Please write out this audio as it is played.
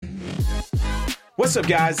What's up,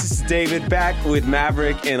 guys? This is David back with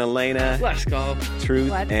Maverick and Elena. Let's go. Truth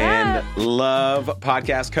What's and up? Love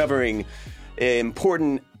podcast covering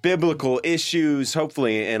important biblical issues,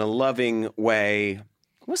 hopefully in a loving way.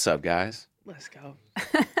 What's up, guys? Let's go.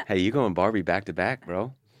 Hey, you going Barbie back to back,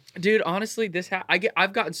 bro? Dude, honestly, this hat,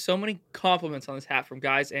 I've gotten so many compliments on this hat from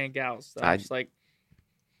guys and gals that I'm just like,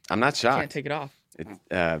 I'm not can't shocked. take it off.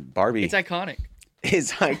 Barbie It's iconic.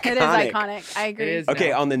 is iconic. It is iconic. I agree. It is. Okay,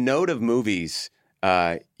 now. on the note of movies,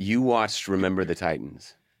 you watched Remember the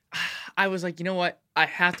Titans. I was like, you know what? I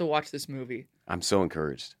have to watch this movie. I'm so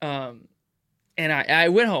encouraged. And I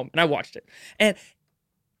went home and I watched it.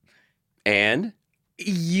 And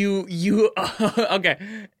you okay,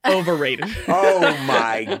 overrated. Oh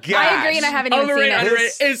my gosh. I agree, and I haven't even seen Overrated, it.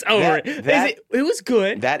 underrated. It's overrated. It was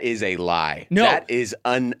good. That is a lie. No. That is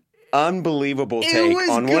an unbelievable It take was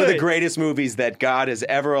on one of the good. greatest movies that God has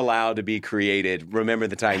ever allowed to be created. Remember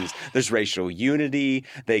the Titans. There's racial unity.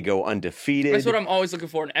 They go undefeated. That's what I'm always looking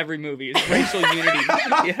for in every movie is racial unity.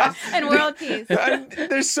 Yes. And world peace.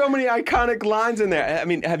 There's so many iconic lines in there. I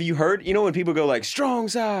mean, have you heard, when people go like, strong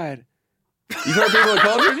side? You've heard people in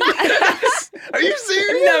culture? Yes. Are you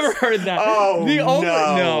serious? Never heard that.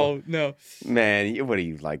 Oh, No. Man, what are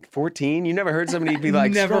you, like 14? You never heard somebody be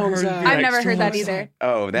like, Never strong heard side? it be I've like, never heard that strong either.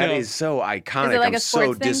 Oh, that No. is so iconic. like I'm a so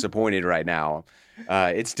sports thing? disappointed right now.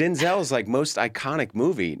 It's Denzel's like most iconic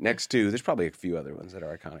movie next to, there's probably a few other ones that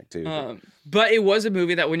are iconic too. But it was a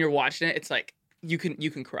movie that when you're watching it, it's like you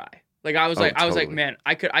can cry. Like I was like, totally. man,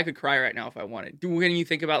 I could cry right now if I wanted. When you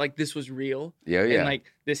think about like this was real, Yeah. and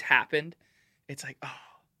like this happened, it's like, oh,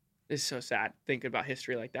 this is so sad thinking about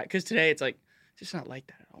history like that. Because today it's like it's just not like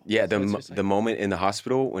that at all. Yeah, So it's just the like- moment in the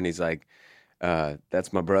hospital when he's like,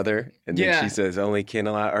 that's my brother. And then Yeah. she says, only kin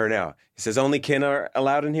allowed, or no, he says, only kin are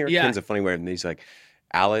allowed in here. Yeah. Kin's a funny word. And he's like,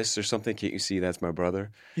 Alice or something, can't you see that's my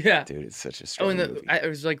brother? yeah. Dude, it's such a Oh, strong and movie. it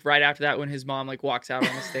was like right after that when his mom like walks out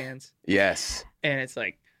on the stands, Yes. and it's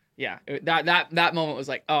like, yeah, that moment was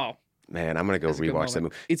like, oh, Man, I'm going to go that's a good rewatch that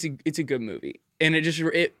moment. movie. It's a good movie, and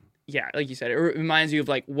yeah, like you said, it reminds you of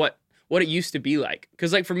like what it used to be like.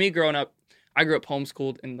 Because like for me growing up, I grew up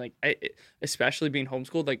homeschooled, and like especially being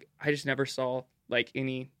homeschooled, like I just never saw like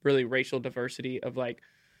any really racial diversity of like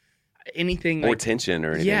anything Or like tension or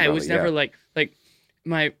anything. yeah, it probably, was never like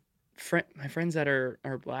my friends that are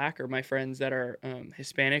black or my friends that are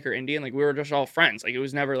Hispanic or Indian, like we were just all friends. Like it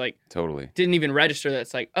was never like Totally. didn't even register that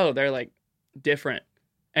it's like, oh, they're like different.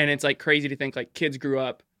 And it's like crazy to think like kids grew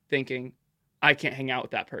up thinking I can't hang out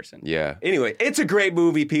with that person. Yeah. Anyway, it's a great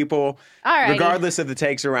movie, people. All right. Regardless of the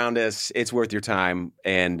takes around us, it's worth your time.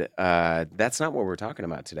 And that's not what we're talking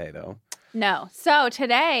about today, though. No. So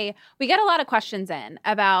today we get a lot of questions in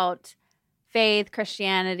about faith,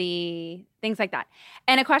 Christianity, things like that.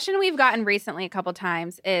 And a question we've gotten recently a couple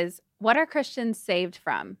times is, what are Christians saved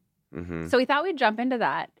from? Mm-hmm. So we thought we'd jump into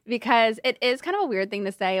that because it is kind of a weird thing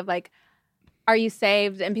to say of like, are you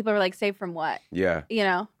saved? And people are like, saved from what? Yeah. You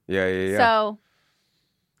know? Yeah. So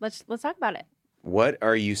let's talk about it. What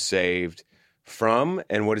are you saved from,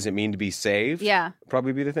 and what does it mean to be saved? Yeah.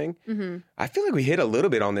 Probably be the thing. Mm-hmm. I feel like we hit a little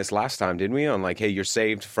bit on this last time, didn't we? On like, hey, you're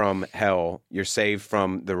saved from hell. You're saved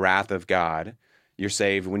from the wrath of God. You're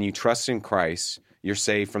saved when you trust in Christ. You're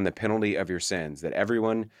saved from the penalty of your sins. That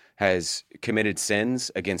everyone has committed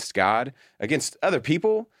sins against God, against other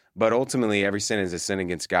people, but ultimately every sin is a sin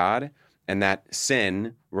against God. And that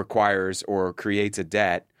sin requires or creates a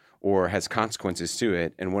debt or has consequences to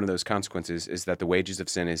it. And one of those consequences is that the wages of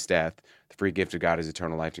sin is death. The free gift of God is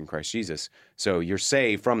eternal life in Christ Jesus. So you're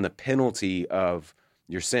saved from the penalty of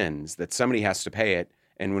your sins, that somebody has to pay it.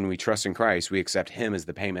 And when we trust in Christ, we accept him as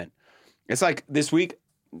the payment. It's like this week,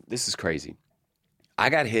 this is crazy. I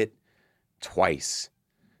got hit twice.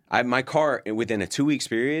 My car, within a 2-week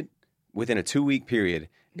period,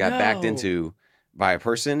 got backed No. into by a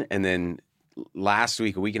person. And then last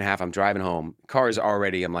week, a week and a half, I'm driving home. Car's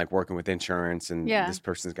already, I'm like working with insurance and Yeah. this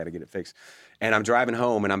person's got to get it fixed. And I'm driving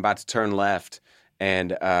home and I'm about to turn left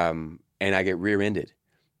and I get rear-ended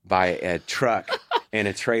by a truck and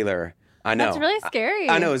a trailer. I know. That's really scary.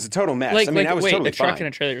 I know. It's a total mess. Like, I mean, I was wait, totally a truck fine. and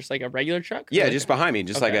a trailer, just like a regular truck? Yeah, Or just like behind me,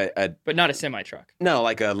 just Okay. like a but not a semi truck. no,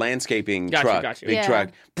 like a landscaping Gotcha, truck, gotcha. big Yeah. truck,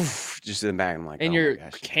 poof, just in the back. I'm like, And oh your my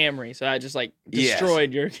gosh. Camry, so that just like Yes.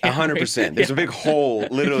 destroyed your Camry. 100%. There's a big hole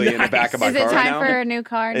literally in the back of my Is car it right time now. for a new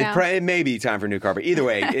car now? It may be time for a new car, but either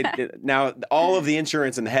way, now all of the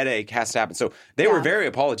insurance and the headache has to happen. So they were Yeah. very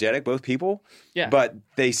apologetic, both people, Yeah. but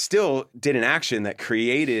they still did an action that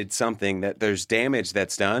created something that there's damage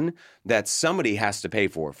that's done that somebody has to pay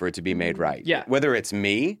for it to be made right. Yeah. Whether it's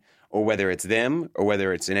me or whether it's them, or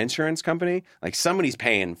whether it's an insurance company, like somebody's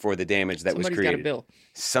paying for the damage that was Somebody's created. got a bill.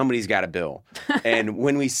 Somebody's got a bill. And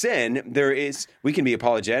when we sin, we can be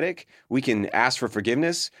apologetic, we can ask for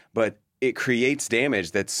forgiveness, but it creates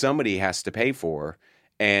damage that somebody has to pay for.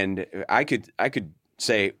 And I could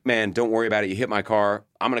say, man, don't worry about it. You hit my car.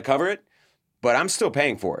 I'm going to cover it, but I'm still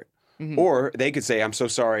paying for it. Mhm. Or they could say, I'm so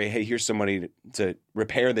sorry. Hey, here's somebody to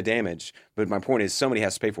repair the damage. But my point is somebody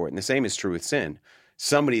has to pay for it. And the same is true with sin.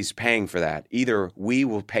 Somebody's paying for that. Either we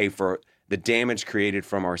will pay for the damage created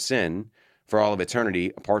from our sin for all of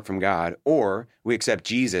eternity apart from God, or we accept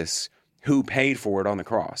Jesus who paid for it on the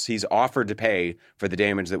cross. He's offered to pay for the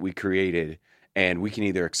damage that we created, and we can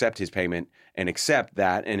either accept his payment and accept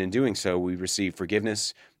that, and in doing so, we receive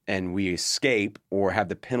forgiveness and we escape or have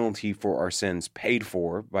the penalty for our sins paid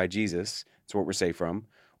for by Jesus. That's what we're saved from.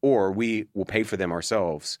 Or we will pay for them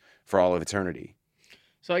ourselves for all of eternity.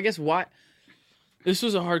 So I guess why this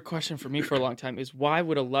was a hard question for me for a long time is why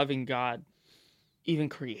would a loving God even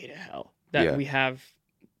create a hell that Yeah. we have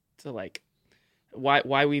to like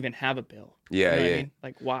why we even have a bill? Yeah, You know what yeah. I mean?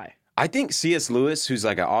 Like why? I think C.S. Lewis, who's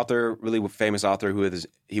like an author, really famous author,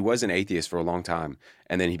 he was an atheist for a long time,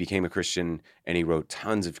 and then he became a Christian, and he wrote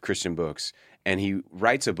tons of Christian books. And he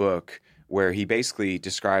writes a book where he basically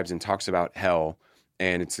describes and talks about hell,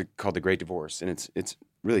 and it's called The Great Divorce, and it's a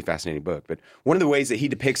really fascinating book. But one of the ways that he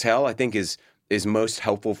depicts hell, I think, is most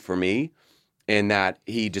helpful for me, in that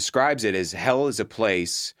he describes it as hell is a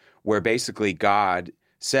place where basically God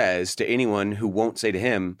says to anyone who won't say to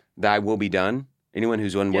him, "Thy will be done." Anyone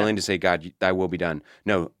who's unwilling to say, God, thy will be done.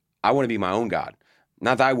 No, I want to be my own God.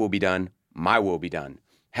 Not thy will be done, my will be done.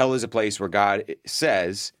 Hell is a place where God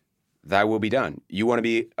says, thy will be done. You want to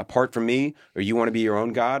be apart from me, or you want to be your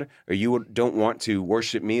own God, or you don't want to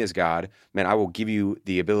worship me as God, man, I will give you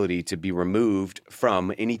the ability to be removed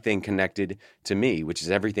from anything connected to me, which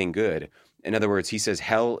is everything good. In other words, he says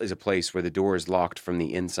hell is a place where the door is locked from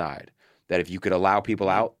the inside, that if you could allow people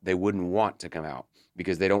out, they wouldn't want to come out,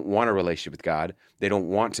 because they don't want a relationship with God. They don't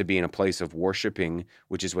want to be in a place of worshiping,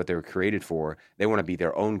 which is what they were created for. They want to be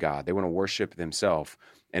their own God. They want to worship themselves.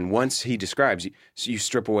 And once he describes, so you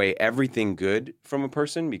strip away everything good from a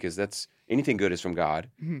person, because anything good is from God.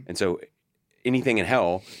 Mhm. And so anything in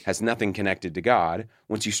hell has nothing connected to God.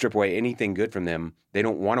 Once you strip away anything good from them, they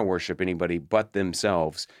don't want to worship anybody but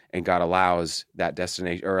themselves. And God allows that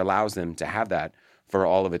destination, or allows them to have that for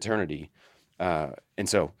all of eternity. And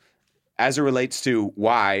so, as it relates to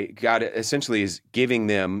why God essentially is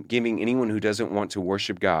giving anyone who doesn't want to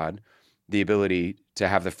worship God the ability to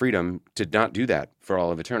have the freedom to not do that for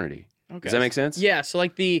all of eternity. Okay. Does that make sense? Yeah, so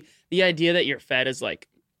like the idea that you're fed as like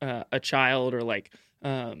a child, or like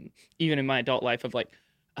even in my adult life of like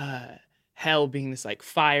hell being this like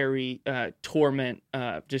fiery torment,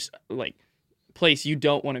 just like place you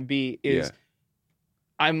don't want to be is. Yeah.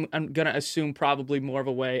 I'm gonna assume probably more of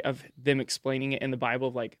a way of them explaining it in the Bible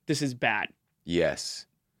of like this is bad Yes.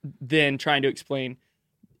 than trying to explain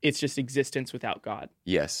it's just existence without God.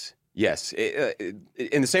 Yes. Yes. In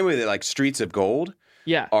the same way that like Streets of Gold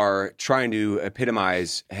Yeah, are trying to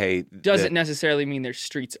epitomize, hey, doesn't necessarily mean there's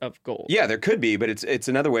streets of gold. Yeah, there could be, but it's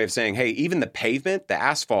another way of saying, hey, even the pavement, the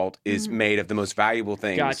asphalt is made of the most valuable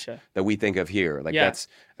things Gotcha. that we think of here. Like Yeah. that's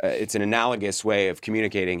it's an analogous way of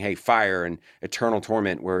communicating, hey, fire and eternal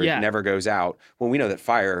torment where Yeah. it never goes out. Well, we know that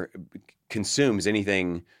fire consumes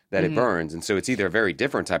anything that it burns, and so it's either a very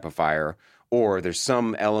different type of fire, or there's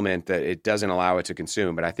some element that it doesn't allow it to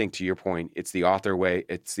consume. But I think, to your point, it's the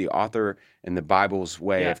author and the Bible's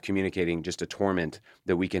way Yeah. of communicating just a torment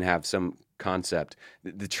that we can have some concept.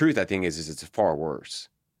 The truth, I think, is it's far worse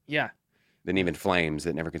Yeah, than even flames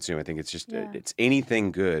that never consume. I think it's just Yeah. it's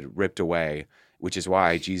anything good ripped away, which is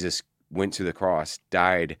why Jesus went to the cross,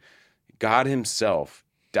 died. God himself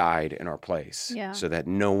died in our place, Yeah. so that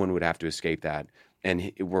no one would have to escape that.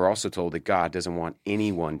 And we're also told that God doesn't want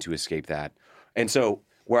anyone to escape that. And so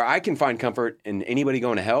where I can find comfort in anybody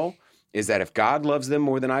going to hell is that if God loves them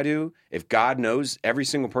more than I do, if God knows every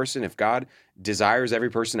single person, if God desires every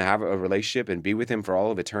person to have a relationship and be with him for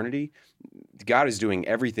all of eternity, God is doing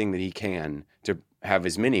everything that he can to have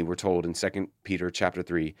as many, we're told in 2 Peter chapter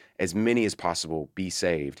 3, as many as possible be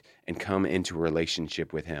saved and come into a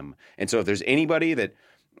relationship with him. And so if there's anybody that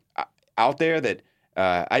out there that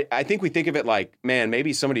I think we think of it like, man,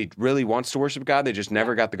 maybe somebody really wants to worship God. They just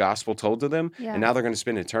never got the gospel told to them. Yeah. And now they're going to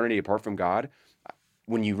spend eternity apart from God.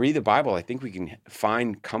 When you read the Bible, I think we can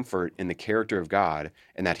find comfort in the character of God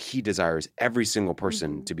and that he desires every single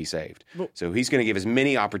person to be saved. Well- So he's going to give as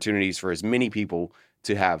many opportunities for as many people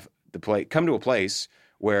to have come to a place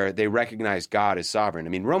where they recognize God as sovereign. I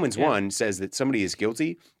mean, Romans 1 says that somebody is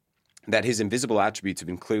guilty that his invisible attributes have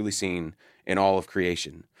been clearly seen in all of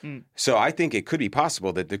creation. Mm. So I think it could be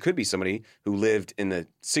possible that there could be somebody who lived in the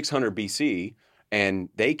 600 BC and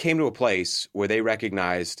they came to a place where they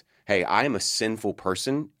recognized, hey, I am a sinful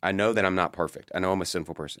person. I know that I'm not perfect. I know I'm a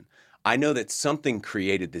sinful person. I know that something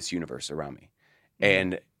created this universe around me.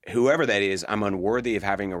 And whoever that is, I'm unworthy of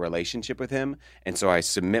having a relationship with him. And so I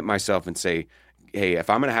submit myself and say, hey, if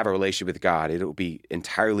I'm going to have a relationship with God, it'll be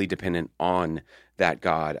entirely dependent on that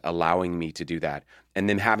God allowing me to do that. And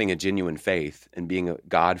then having a genuine faith and being a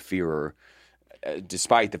God-fearer,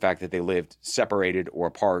 despite the fact that they lived separated or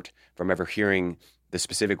apart from ever hearing the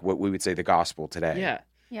specific, what we would say, the gospel today. Yeah.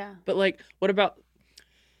 Yeah. But like, what about?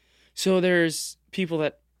 So there's people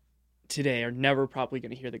that today are never probably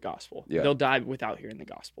going to hear the gospel. Yeah. They'll die without hearing the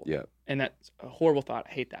gospel. Yeah. And that's a horrible thought.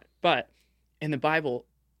 I hate that. But in the Bible,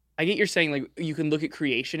 I get you're saying like you can look at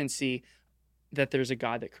creation and see that there's a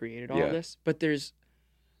God that created all Yeah. of this. But there's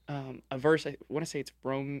a verse, I want to say it's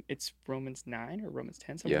Romans 9 or Romans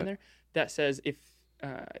 10, somewhere in Yeah. there, that says if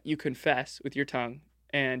you confess with your tongue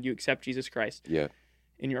and you accept Jesus Christ Yeah.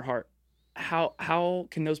 in your heart, how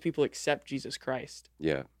can those people accept Jesus Christ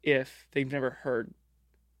Yeah. if they've never heard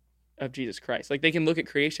of Jesus Christ? Like they can look at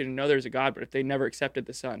creation and know there's a God, but if they never accepted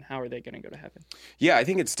the Son, how are they going to go to heaven? Yeah, I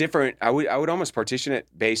think it's different. I would almost partition it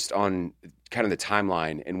based on kind of the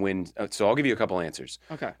timeline and when. So I'll give you a couple answers.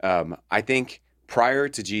 Okay. I think prior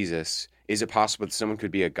to Jesus, is it possible that someone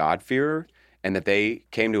could be a God-fearer and that they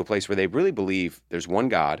came to a place where they really believe there's one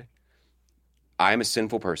God, I am a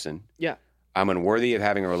sinful person, Yeah. I'm unworthy of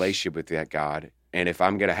having a relationship with that God, and if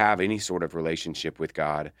I'm going to have any sort of relationship with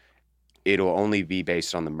God, it'll only be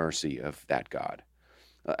based on the mercy of that God.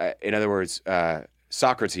 In other words,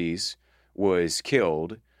 Socrates was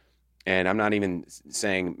killed, and I'm not even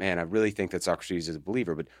saying, man, I really think that Socrates is a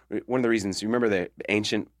believer, but one of the reasons, you remember the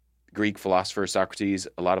ancient Greek philosopher Socrates,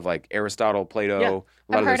 a lot of like Aristotle, Plato, Yeah. a lot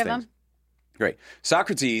I've of heard those of things. him. Great.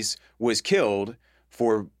 Socrates was killed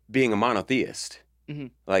for being a monotheist.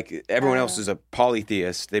 Mhm. Like everyone else Oh. is a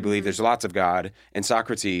polytheist. They believe Mhm. there's lots of God. And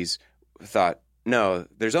Socrates thought, no,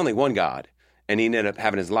 there's only one God. And he ended up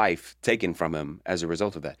having his life taken from him as a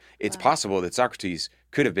result of that. It's Wow. possible that Socrates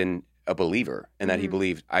could have been a believer and that he Mhm.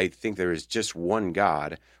 believed, I think there is just one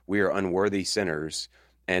God. We are unworthy sinners.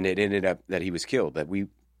 And it ended up that he was killed, that we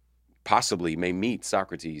possibly may meet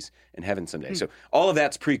Socrates in heaven someday. So all of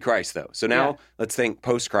that's pre-Christ, though. So now Yeah. let's think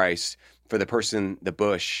post-Christ for the person, the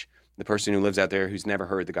bush, the person who lives out there who's never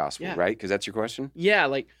heard the gospel, Yeah. right? Because that's your question? Yeah.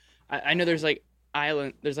 Like I know there's like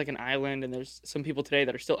an island and there's some people today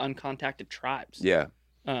that are still uncontacted tribes. Yeah.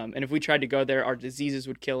 And if we tried to go there, our diseases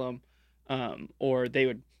would kill them, or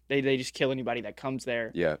they just kill anybody that comes there.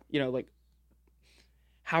 Yeah. You know, like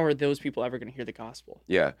how are those people ever going to hear the gospel?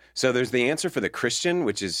 Yeah. So there's the answer for the Christian,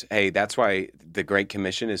 which is, hey, that's why the Great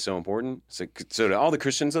Commission is so important. So to all the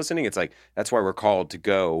Christians listening, it's like, that's why we're called to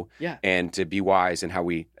go Yeah. and to be wise in how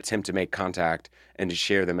we attempt to make contact and to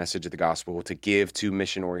share the message of the gospel, to give to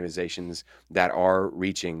mission organizations that are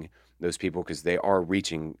reaching those people, because they are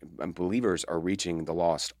reaching, believers are reaching the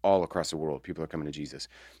lost all across the world. People are coming to Jesus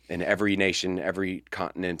in every nation, every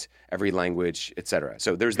continent, every language, etc.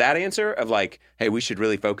 So there's that answer of like, hey, we should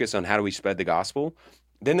really focus on how do we spread the gospel.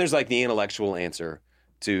 Then there's like the intellectual answer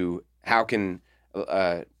to how can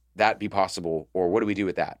that be possible, or what do we do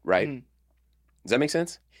with that, right? Mhm. Does that make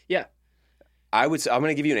sense? Yeah. I'm going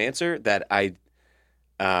to give you an answer that I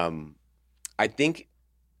think,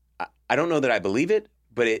 I don't know that I believe it,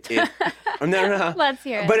 but it no. Let's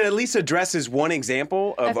hear it. But it at least addresses one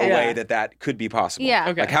example of Okay. a way Yeah. that could be possible. Yeah.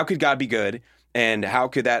 Okay. Like, how could God be good? And how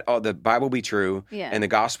could the Bible be true? Yeah. And the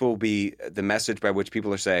gospel be the message by which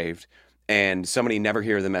people are saved? And somebody never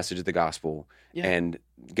hear the message of the gospel? Yeah. And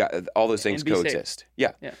God, all those things And be saved. coexist.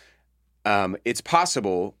 Yeah. Yeah. It's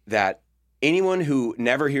possible that anyone who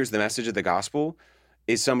never hears the message of the gospel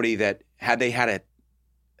is somebody that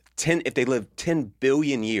if they lived 10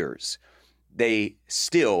 billion years, they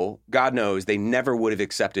still, God knows, they never would have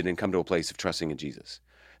accepted and come to a place of trusting in Jesus.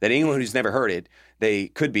 That anyone who's never heard it, they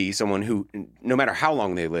could be someone who, no matter how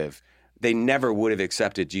long they live, they never would have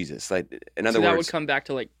accepted Jesus. Like, in other So that would words, come back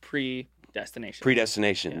to like predestination.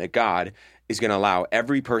 predestination, Yeah. that God is going to allow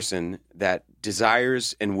every person that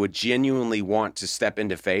desires and would genuinely want to step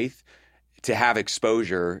into faith to have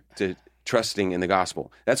exposure to trusting in the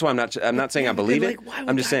gospel. That's why I'm not saying I believe it. Like, why would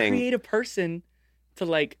I'm just God saying, create a person to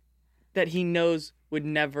like that he knows would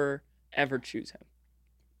never ever choose him.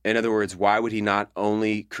 in other words, why would he not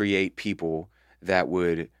only create people that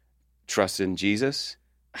would trust in Jesus?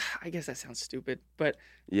 I guess that sounds stupid, but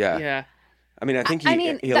Yeah. yeah. I mean, I think I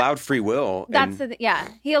mean, he allowed free will. That's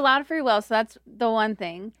he allowed free will, so that's the one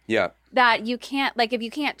thing. Yeah. That you can't, like, if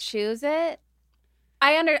you can't choose it,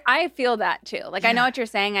 I feel that too. Like, I know what you're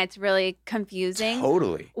saying. It's really confusing.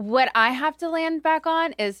 Totally. What I have to land back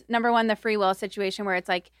on is, number one, the free will situation where it's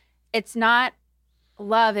like, it's not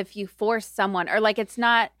love if you force someone, or like, it's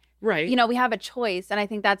not, Right. you know, we have a choice. And I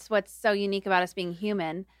think that's what's so unique about us being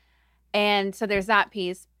human. And so there's that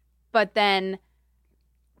piece. But then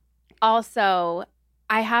also,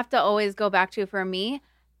 I have to always go back to, for me,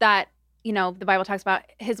 that, you know, the Bible talks about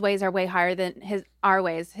his ways are way higher than our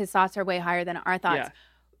ways. His thoughts are way higher than our thoughts. Yeah.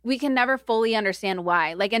 We can never fully understand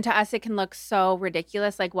why. Like, and to us, it can look so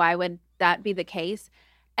ridiculous. Like, why would that be the case?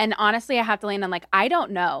 And honestly, I have to land on, like, I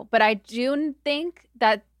don't know. But I do think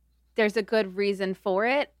that there's a good reason for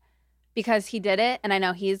it because he did it. And I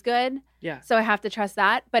know he's good. Yeah. So I have to trust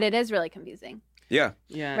that. But it is really confusing. Yeah.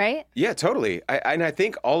 Yeah. Right? Yeah, totally. And I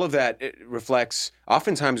think all of that, it reflects,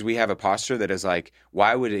 oftentimes we have a posture that is like,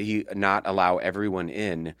 why would he not allow everyone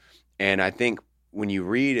in? And I think when you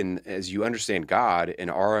read and as you understand God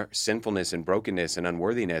and our sinfulness and brokenness and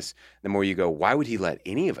unworthiness, the more you go, why would he let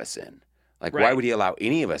any of us in? Like, why Right. would he allow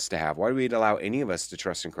any of us to have? Why would he allow any of us to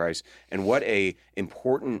trust in Christ? And what a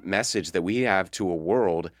important message that we have to a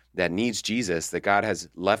world that needs Jesus, that God has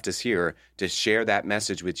left us here to share that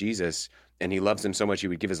message with Jesus. And he loves them so much he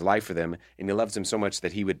would give his life for them. And he loves them so much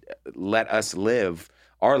that he would let us live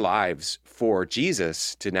our lives for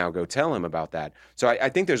Jesus to now go tell him about that. So I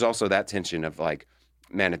think there's also that tension of like,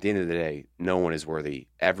 man, at the end of the day, no one is worthy.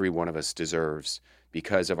 Every one of us deserves,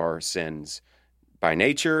 because of our sins by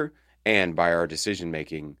nature and by our decision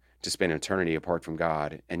making, to spend eternity apart from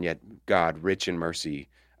God. And yet God, rich in mercy,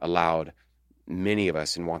 allowed many of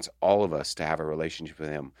us and wants all of us to have a relationship with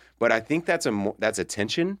him. But I think that's a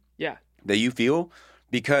tension Yeah. that you feel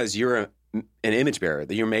because you're an image bearer,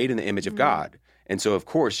 that you're made in the image of God. And so, of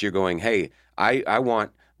course, you're going, hey, I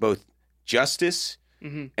want both justice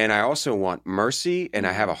and I also want mercy, and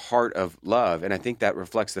I have a heart of love. And I think that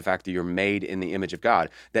reflects the fact that you're made in the image of God.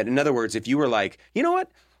 That, in other words, if you were like, you know what?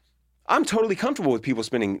 I'm totally comfortable with people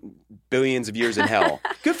spending billions of years in hell.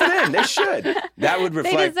 Good for them. They should. That would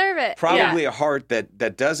reflect They deserve it. probably a heart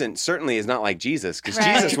that doesn't, certainly is not like Jesus, because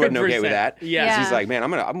Right. Jesus wasn't okay with 100%. that. Yes. 'Cause he's Yeah. like, man,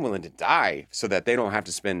 I'm willing to die so that they don't have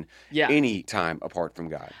to spend Yeah. any time apart from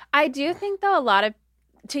God. I do think, though, a lot of,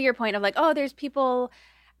 to your point of like, oh, there's people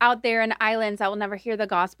out there in islands that will never hear the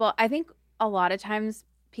gospel. I think a lot of times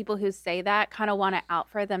people who say that kind of want it out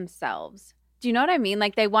for themselves. Do you know what I mean?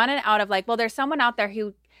 Like, they want it out of like, well, there's someone out there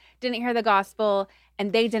who didn't hear the gospel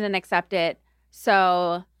and they didn't accept it.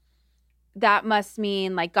 So that must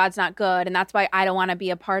mean like God's not good. And that's why I don't want to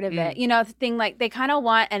be a part of it. You know, the thing, like, they kind of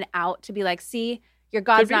want an out to be like, see, your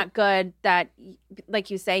God's be. not good, that, like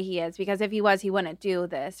you say, he is, because if he was, he wouldn't do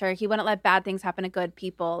this, or he wouldn't let bad things happen to good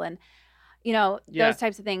people, and, you know, Yeah. those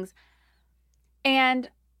types of things. And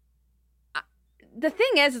the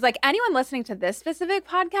thing is like, anyone listening to this specific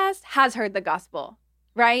podcast has heard the gospel,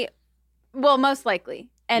 right? Well, most likely.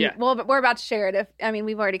 And Yeah. we're about to share it.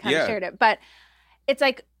 We've already kind of shared it, but it's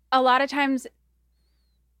like a lot of times,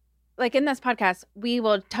 like in this podcast, we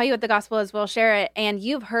will tell you what the gospel is, we'll share it, and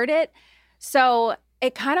you've heard it. So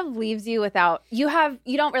it kind of leaves you without, you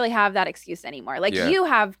don't really have that excuse anymore. Like, you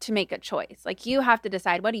have to make a choice. Like, you have to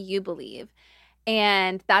decide, what do you believe?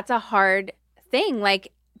 And that's a hard thing,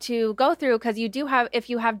 like, to go through, because you do have, if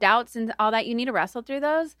you have doubts and all that, you need to wrestle through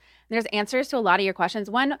those. There's answers to a lot of your questions.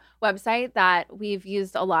 One website that we've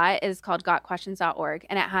used a lot is called gotquestions.org,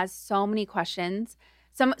 and it has so many questions,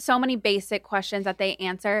 so many basic questions that they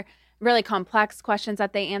answer, really complex questions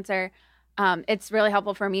that they answer. It's really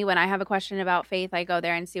helpful for me when I have a question about faith. I go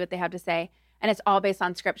there and see what they have to say, and it's all based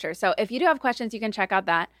on scripture. So if you do have questions, you can check out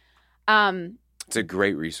that. It's a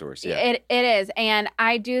great resource. Yeah. It is. And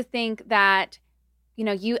I do think that, you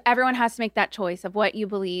know, everyone has to make that choice of what you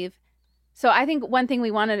believe. So I think one thing we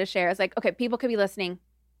wanted to share is like, okay, people could be listening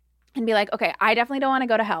and be like, okay, I definitely don't want to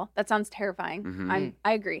go to hell. That sounds terrifying.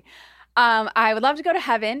 I agree. I would love to go to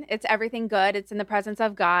heaven. It's everything good. It's in the presence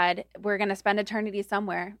of God. We're going to spend eternity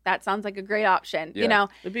somewhere. That sounds like a great option. Yeah. You know,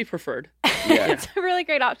 It'd be preferred. Yeah. it's a really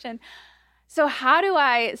great option. So how do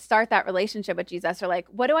I start that relationship with Jesus? Or like,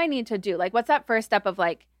 what do I need to do? Like, what's that first step of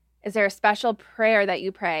like, is there a special prayer that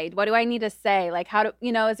you prayed? What do I need to say? Like,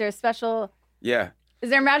 is there a special, is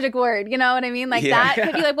there a magic word? You know what I mean? Like that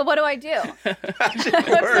could be like, well, what do I do? What's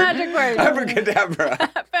magic word?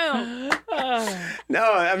 Abracadabra. Boom. No,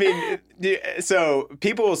 I mean, so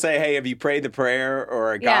people will say, hey, have you prayed the prayer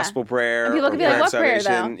or a gospel prayer And people or can be like, prayer of what prayer,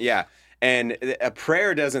 salvation? though? Yeah. And a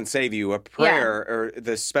prayer doesn't save you. A prayer or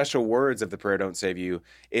the special words of the prayer don't save you.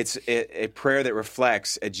 It's a prayer that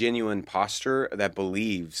reflects a genuine posture that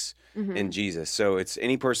believes in Jesus. So it's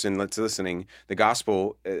any person that's listening, the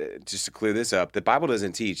gospel, just to clear this up, the Bible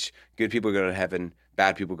doesn't teach good people go to heaven,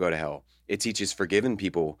 bad people go to hell. It teaches forgiven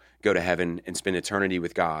people go to heaven and spend eternity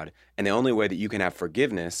with God. And the only way that you can have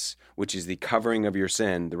forgiveness, which is the covering of your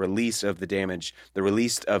sin, the release of the damage, the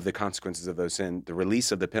release of the consequences of those sins, the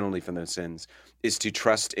release of the penalty from those sins, is to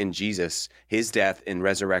trust in Jesus, his death and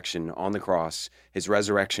resurrection on the cross, his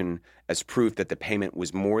resurrection as proof that the payment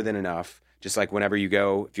was more than enough. Just like whenever you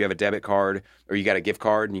go, if you have a debit card or you got a gift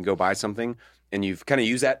card and you go buy something, and you've kind of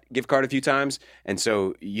used that gift card a few times, and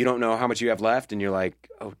so you don't know how much you have left, and you're like,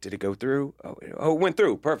 oh, did it go through? Oh, it went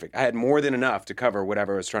through. Perfect. I had more than enough to cover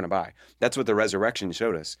whatever I was trying to buy. That's what the resurrection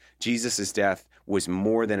showed us. Jesus' death was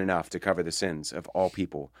more than enough to cover the sins of all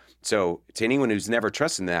people. So to anyone who's never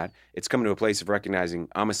trusted in that, it's coming to a place of recognizing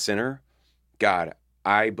I'm a sinner. God,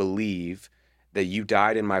 I believe that you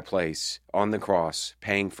died in my place on the cross,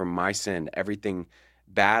 paying for my sin, everything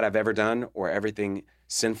bad I've ever done or everything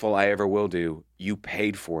sinful I ever will do. You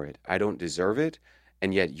paid for it. I don't deserve it,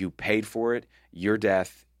 and yet you paid for it. Your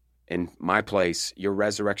death in my place, your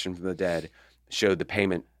resurrection from the dead showed the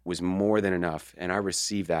payment was more than enough, and I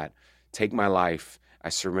receive that. Take my life. I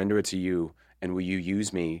surrender it to you, and will you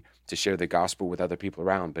use me to share the gospel with other people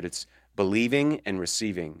around? But it's believing and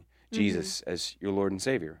receiving Jesus as your Lord and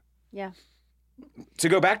Savior. Yeah. To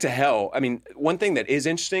go back to hell, I mean, one thing that is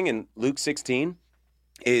interesting in Luke 16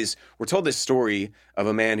 is we're told this story of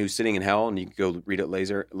a man who's sitting in hell, and you can go read it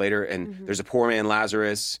later, and there's a poor man,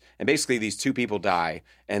 Lazarus, and basically these two people die,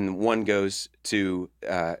 and one goes to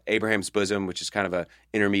Abraham's bosom, which is kind of a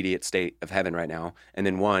intermediate state of heaven right now, and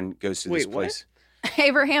then one goes to this place.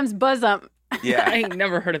 Abraham's bosom. Yeah. I ain't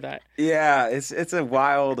never heard of that. Yeah, it's a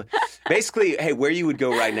wild, basically, hey, where you would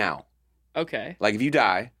go right now. Okay. Like if you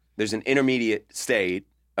die, there's an intermediate state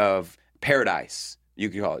of paradise, you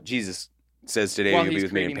could call it. Jesus says today While you'll be he's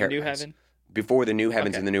with me in creating the new paradise. heaven. Before the new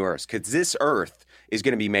heavens Okay. and the new earth, because this earth is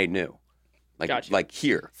going to be made new, Gotcha. like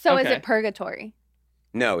here. So is Okay. it purgatory?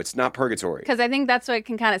 No, it's not purgatory. Because I think that's what it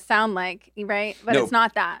can kind of sound like, right? But No. it's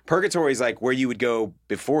not that. Purgatory is like where you would go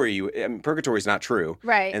before you. I mean, purgatory is not true,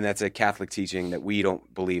 Right. and that's a Catholic teaching that we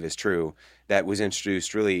don't believe is true. That was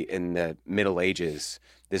introduced really in the Middle Ages.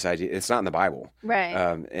 This idea, it's not in the Bible, Right.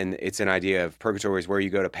 and it's an idea of purgatory is where you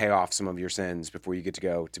go to pay off some of your sins before you get to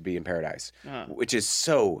go to be in paradise, which is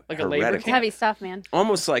so Like a labor heretical. It's heavy stuff, man.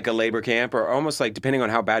 Almost like a labor camp, or almost like depending on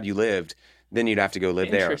how bad you lived, then you'd have to go live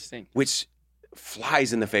there, Interesting. which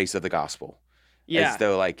flies in the face of the gospel. Yeah. As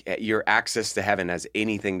though like your access to heaven has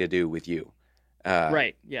anything to do with you.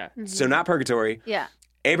 Right. Yeah. So not purgatory. Yeah.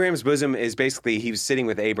 Abraham's bosom is basically he was sitting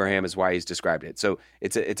with Abraham is why he's described it. So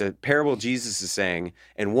it's a parable Jesus is saying,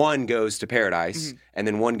 and one goes to paradise and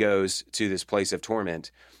then one goes to this place of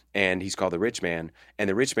torment, and he's called the rich man. And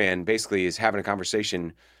the rich man basically is having a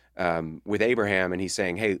conversation with Abraham, and he's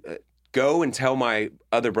saying, hey, go and tell my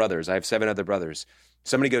other brothers. I have 7 other brothers.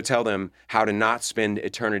 Somebody go tell them how to not spend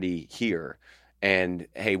eternity here. And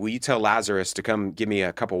hey, will you tell Lazarus to come give me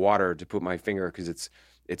a cup of water to put my finger because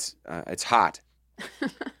it's hot.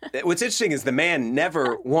 What's interesting is the man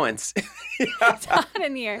never once It's hot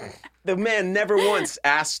in here. the man never once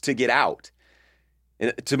asked to get out.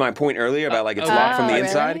 And to my point earlier about like it's Oh, locked from the really?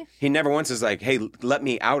 inside, he never once is like, hey, let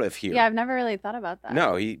me out of here. Yeah, I've never really thought about that.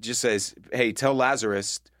 No, he just says, hey, tell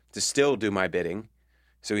Lazarus to still do my bidding.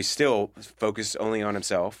 So he's still focused only on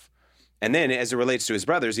himself. And then as it relates to his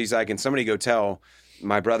brothers, he's like, can somebody go tell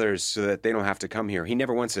my brothers so that they don't have to come here? He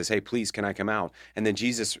never once says, hey, please, can I come out? And then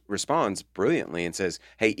Jesus responds brilliantly and says,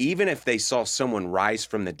 hey, even if they saw someone rise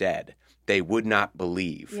from the dead, they would not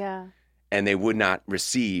believe. Yeah. And they would not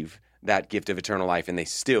receive that gift of eternal life, and they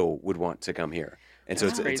still would want to come here. And so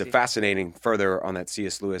That's it's a crazy. fascinating further on that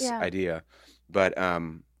C.S. Lewis Yeah. idea. But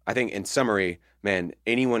I think in summary, man,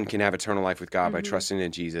 anyone can have eternal life with God by trusting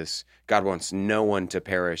in Jesus. God wants no one to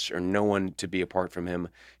perish or no one to be apart from him.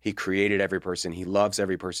 He created every person. He loves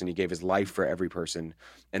every person. He gave his life for every person.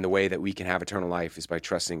 And the way that we can have eternal life is by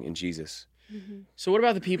trusting in Jesus. So what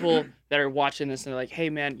about the people that are watching this and they're like, hey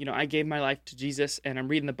man, you know, I gave my life to Jesus and I'm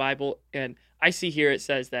reading the Bible and I see here it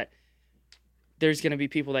says that there's going to be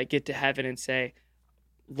people that get to heaven and say,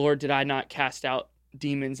 Lord, did I not cast out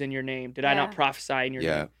demons in your name? Did I not Yeah. prophesy in your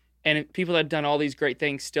Yeah. name? And if people that have done all these great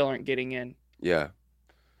things still aren't getting in, Yeah.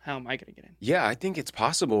 how am I going to get in? Yeah, I think it's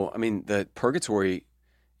possible. I mean, the purgatory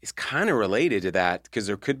is kind of related to that because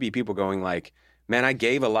there could be people going like, man, I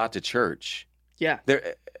gave a lot to church. Yeah.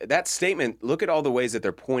 That statement, look at all the ways that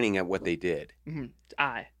they're pointing at what they did. Mm-hmm.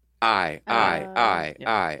 I. I,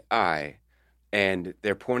 Yeah. I, and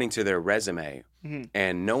they're pointing to their resume, Mhm.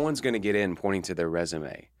 and no one's going to get in pointing to their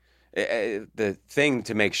resume. The thing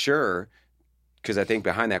to make sure, because I think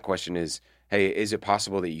behind that question is, hey, is it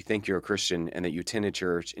possible that you think you're a Christian and that you attended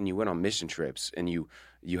church and you went on mission trips and you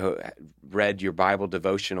read your Bible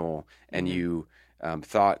devotional and Mhm. you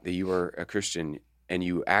thought that you were a Christian and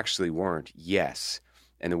you actually weren't? Yes.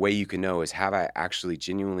 And the way you can know is, have I actually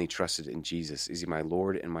genuinely trusted in Jesus? Is he my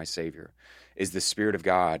Lord and my Savior? Is the Spirit of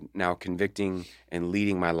God now convicting and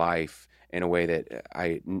leading my life in a way that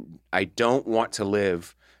I don't want to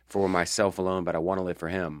live for myself alone, but I want to live for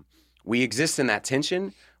him? We exist in that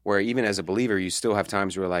tension where even as a believer, you still have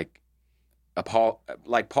times where like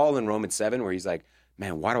Paul in Romans 7, where he's like,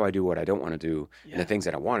 man, why do I do what I don't want to do? Yeah. And the things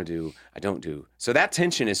that I want to do, I don't do. So that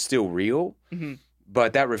tension is still real. Mhm.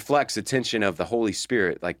 But that reflects the tension of the Holy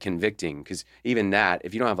Spirit, like convicting. Because even that,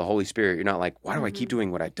 if you don't have the Holy Spirit, you're not like, why do I keep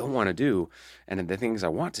doing what I don't want to do? And then the things I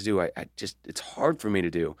want to do, I just, it's hard for me to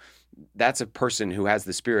do. That's a person who has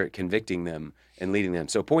the Spirit convicting them and leading them.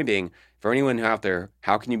 So point being, for anyone out there,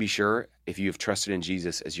 how can you be sure if you have trusted in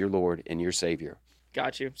Jesus as your Lord and your Savior?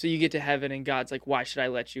 Got you. So you get to heaven and God's like, why should I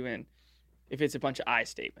let you in? If it's a bunch of I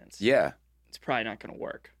statements, Yeah. it's probably not going to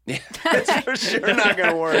work. That's for sure not going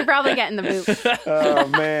to You're work. probably getting the boot. Oh,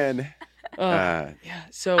 man. Yeah.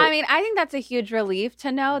 So I mean, I think that's a huge relief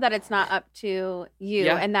to know that it's not up to you,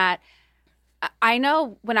 Yeah. and that I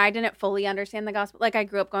know when I didn't fully understand the gospel, like I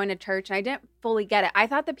grew up going to church and I didn't fully get it. I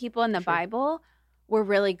thought the people in the Sure. Bible were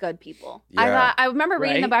really good people. Yeah. I remember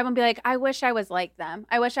reading the Right? Bible and be like, I wish I was like them.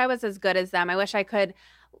 I wish I was as good as them. I wish I could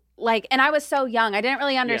and I was so young. I didn't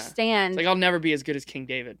really understand. it's like I'll never be as good as King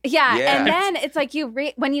David. Yeah. Yeah. And then it's like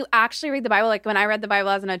when you actually read the Bible, like when I read the Bible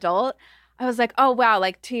as an adult, I was like, oh wow,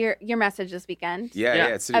 like to your message this weekend Yeah, Yeah.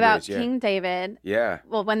 it's City about Bridge, yeah. King David. Yeah.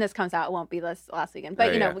 Well, when this comes out, it won't be this last weekend. But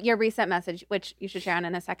Oh, you know, your recent message, which you should share on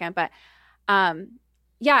in a second. But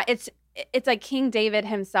yeah, it's like King David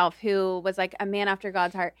himself, who was like a man after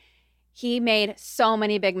God's heart. He made so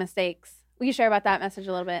many big mistakes. Will you share about that message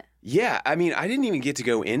a little bit? Yeah, I mean, I didn't even get to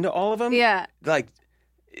go into all of them. Yeah. Like,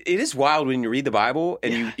 it is wild when you read the Bible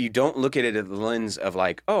and Yeah. you don't look at it at the lens of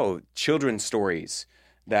like, oh, children's stories.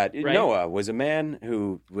 That Right. Noah was a man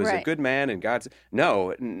who was a Right. good man, and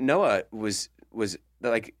Noah was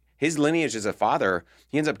like, his lineage as a father.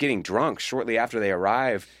 He ends up getting drunk shortly after they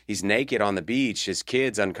arrive. He's naked on the beach. His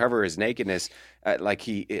kids uncover his nakedness.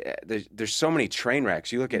 There's so many train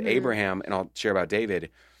wrecks. You look at Mhm. Abraham, and I'll share about David.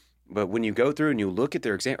 But when you go through and you look at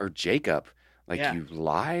their example, or Jacob, like Yeah. you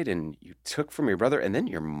lied and you took from your brother, and then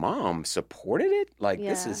your mom supported it. Like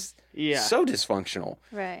this Yeah. is Yeah. so dysfunctional.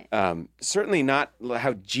 Right. Certainly not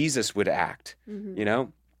how Jesus would act. Mhm. You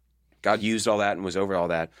know, God used all that and was over all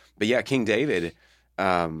that. But yeah, King David,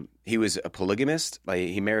 he was a polygamist. Like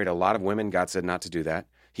he married a lot of women. God said not to do that.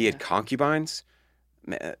 He had Yeah. concubines.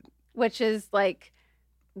 Which is like,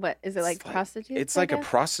 what is it like? It's like- Prostitutes? It's I like a guess?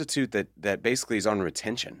 prostitute that basically is on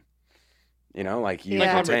retention. You know, like you Like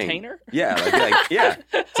Yeah. on retain. retainer? Yeah, yeah.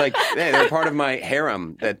 It's like, hey, they're part of my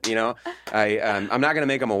harem. That I'm not going to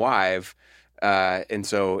make them a wife, and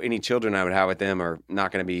so any children I would have with them are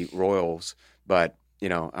not going to be royals. But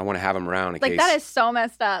I want to have them around in Like case. that is so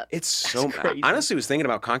messed up. It's so. That's crazy. I honestly was thinking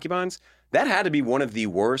about concubines. That had to be one of the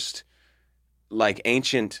worst, like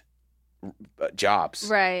ancient jobs.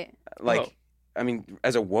 Right. Like, Oh. I mean,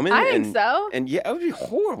 as a woman, I think so. and yeah, it would be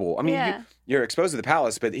horrible. I mean, Yeah. you're exposed to the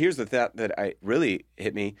palace, but here's the thought that I really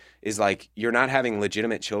hit me is like you're not having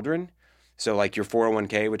legitimate children. So like your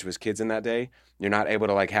 401k, which was kids in that day, you're not able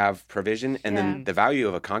to like have provision. And Yeah. then the value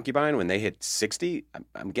of a concubine when they hit 60,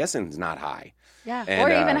 I'm guessing is not high. Yeah. And,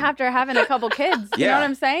 or even um, after having a couple kids. You know yeah. what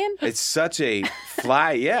I'm saying? It's such a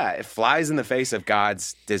it flies in the face of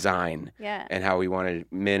God's design. Yeah. And how we wanted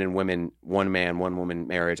men and women, one man, one woman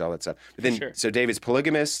marriage, all that stuff. But then, Sure. so David's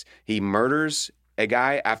polygamist. He murders a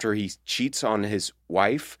guy after he cheats on his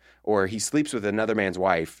wife, or he sleeps with another man's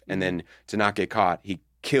wife, and then to not get caught, he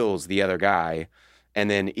kills the other guy. And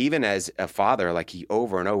then, even as a father, like he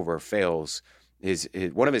over and over fails. His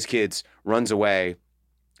one of his kids runs away,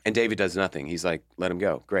 and David does nothing. He's like, let him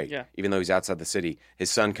go. Great. Yeah. Even though he's outside the city, his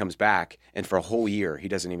son comes back, and for a whole year, he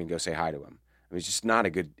doesn't even go say hi to him. I mean, it's just not a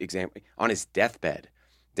good example. On his deathbed,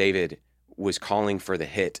 David was calling for the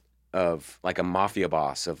hit of like a mafia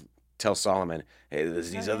boss of tell Solomon, hey, there's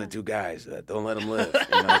these Oh, other yeah. two guys, don't let them live.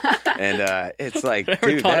 And it's like, I never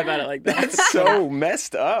dude, thought about it like that. that's so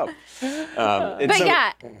messed up. And But so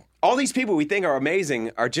yeah. all these people we think are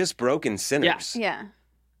amazing are just broken sinners. Yeah.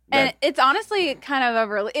 That- And it's honestly kind of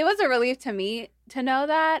it was a relief to me to know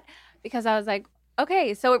that, because I was like,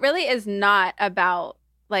 okay, so it really is not about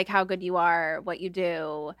like how good you are, what you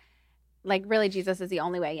do. like really Jesus is the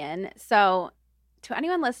only way in. So to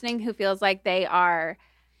anyone listening who feels like they've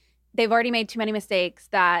already made too many mistakes,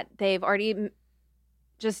 that they've already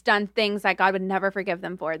just done things that God would never forgive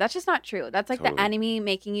them for, that's just not true. That's like Totally. the enemy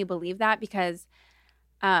making you believe that, because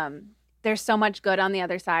there's so much good on the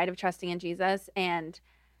other side of trusting in Jesus, and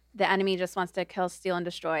the enemy just wants to kill, steal, and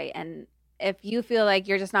destroy. And if you feel like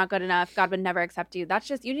you're just not good enough, God would never accept you, that's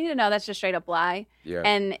just, you need to know that's just straight up lie. Yeah.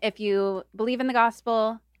 And if you believe in the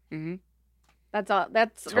gospel, Mm-hmm. that's all.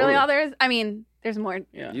 That's Totally. really all there is. I mean, there's more.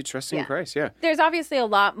 Yeah. You trust in Yeah. Christ. Yeah. There's obviously a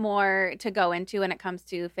lot more to go into when it comes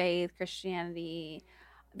to faith, Christianity.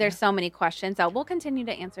 There's so many questions. So we'll continue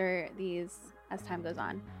to answer these as time goes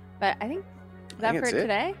on. But I think that think for that's it.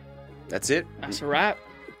 today. That's it. That's a wrap.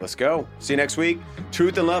 Let's go. See you next week.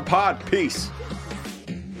 Truth and Love Pod. Peace.